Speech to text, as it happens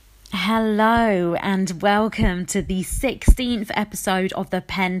Hello and welcome to the 16th episode of the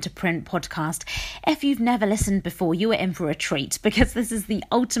Pen to Print podcast. If you've never listened before, you are in for a treat because this is the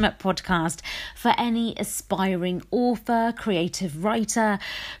ultimate podcast for any aspiring author, creative writer,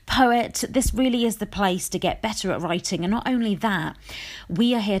 poet. This really is the place to get better at writing, and not only that,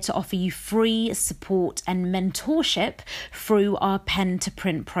 we are here to offer you free support and mentorship through our Pen to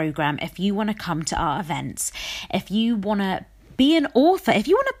Print program. If you want to come to our events, if you want to be an author, if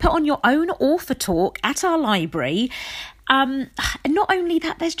you want to put on your own author talk at our library, and not only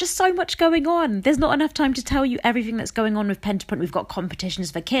that, there's just so much going on. There's not enough time to tell you everything that's going on with Pen to Print. We've got competitions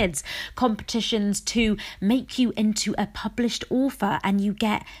for kids, competitions to make you into a published author, and you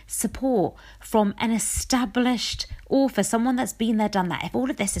get support from an established author, someone that's been there, done that. If all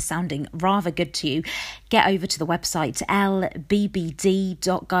of this is sounding rather good to you, get over to the website lbbd.gov.uk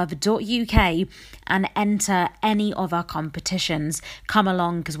and enter any of our competitions. Come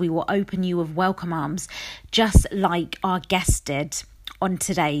along because we will open you with welcome arms, just like our guest did on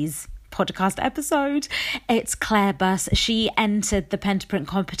today's podcast episode. It's Claire Buss. She entered the Pen to Print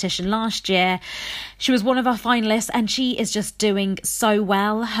competition last year. She was one of our finalists and she is just doing so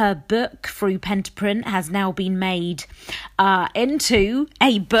well. Her book through Pen to Print has now been made into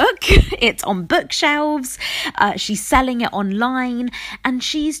a book. It's on bookshelves. She's selling it online, and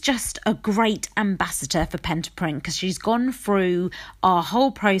she's just a great ambassador for Pen to Print because she's gone through our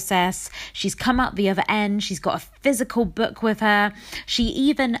whole process. She's come out the other end. She's got a physical book with her. She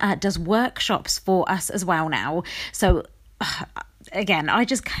even does workshops for us as well now. So again, I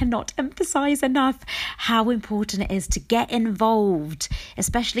just cannot emphasize enough how important it is to get involved,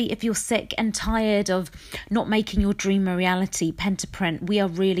 especially if you're sick and tired of not making your dream a reality. Pen to Print, we are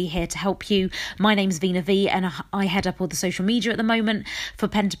really here to help you. My name's Vina V and I head up all the social media at the moment for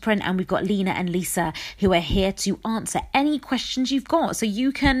Pen to Print, and we've got Lena and Lisa who are here to answer any questions you've got. So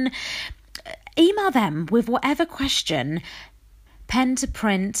you can email them with whatever question,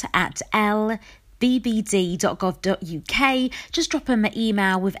 pentoprint@lbbd.gov.uk. Just drop them an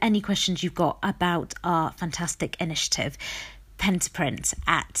email with any questions you've got about our fantastic initiative.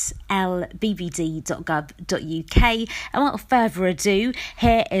 pentoprint@lbbd.gov.uk. And without further ado,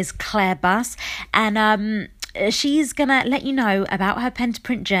 here is Claire Buss, and she's gonna let you know about her Pen to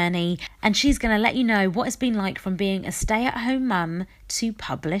Print journey, and she's gonna let you know what it's been like from being a stay-at-home mum to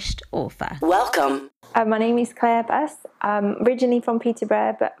published author. Welcome. My name is Claire Buss. I'm originally from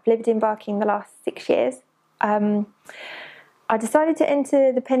Peterborough, but I've lived in Barking the last 6 years. I decided to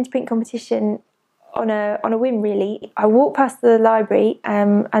enter the Pen to Print competition on a whim, really. I walked past the library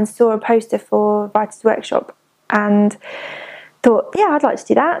and saw a poster for Writers' Workshop and thought, yeah, I'd like to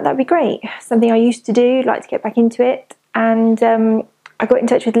do that. That'd be great. Something I used to do, like to get back into it. And I got in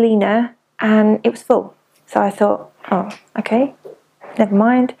touch with Lena and it was full. So I thought, oh, okay, never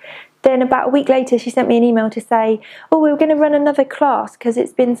mind. Then about a week later, she sent me an email to say, oh, we're going to run another class because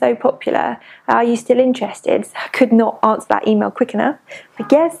it's been so popular. Are you still interested? So I could not answer that email quick enough.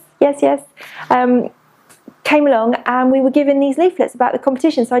 But yes. Came along and we were given these leaflets about the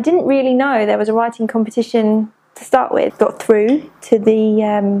competition. So I didn't really know there was a writing competition to start with. Got through to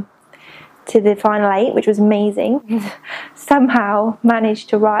the final 8, which was amazing. Somehow managed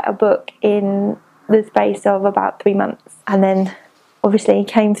to write a book in the space of about 3 months. And then obviously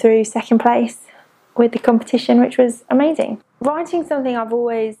came through second place with the competition, which was amazing. Writing's something I've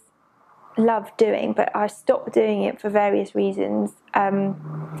always loved doing, but I stopped doing it for various reasons. And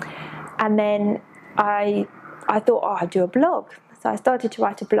then I thought, oh, I'll do a blog. So I started to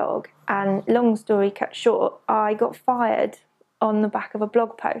write a blog, and long story cut short, I got fired on the back of a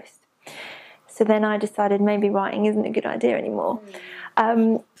blog post. So then I decided maybe writing isn't a good idea anymore,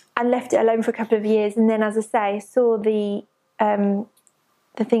 and left it alone for a couple of years. And then, as I say, saw the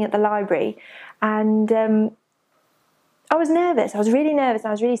thing at the library, and I was nervous. I was really nervous. I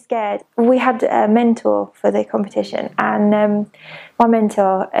was really scared. We had a mentor for the competition, and my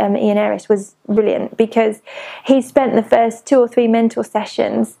mentor, Ian Eris, was brilliant because he spent the first 2 or 3 mentor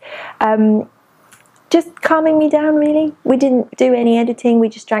sessions just calming me down, really. We didn't do any editing. We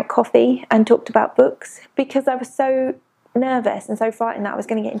just drank coffee and talked about books because I was so nervous and so frightened that I was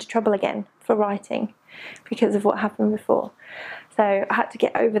going to get into trouble again for writing because of what happened before. So I had to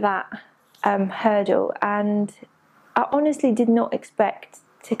get over that hurdle, and I honestly did not expect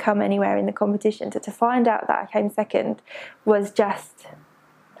to come anywhere in the competition. So to find out that I came second was just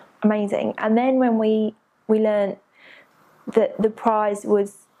amazing. And then when we learned that the prize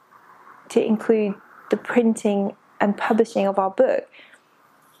was to include the printing and publishing of our book,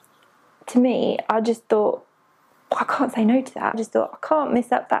 to me, I just thought, I can't say no to that. I just thought, I can't miss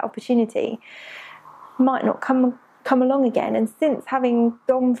up that opportunity. Might not come come along again. And since having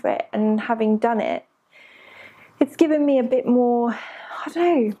gone for it and having done it, it's given me a bit more, I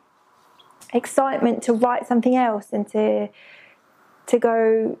don't know, excitement to write something else and to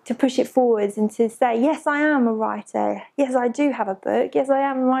go to push it forwards and to say, yes, I am a writer. Yes, I do have a book. Yes, I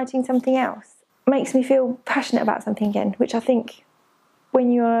am writing something else. It makes me feel passionate about something again, which I think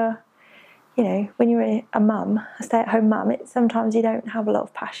when you're a mum, a stay-at-home mum, sometimes you don't have a lot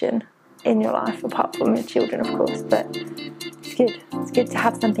of passion in your life, apart from your children, of course, but it's good. It's good to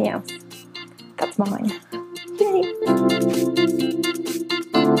have something else. That's mine. Yay!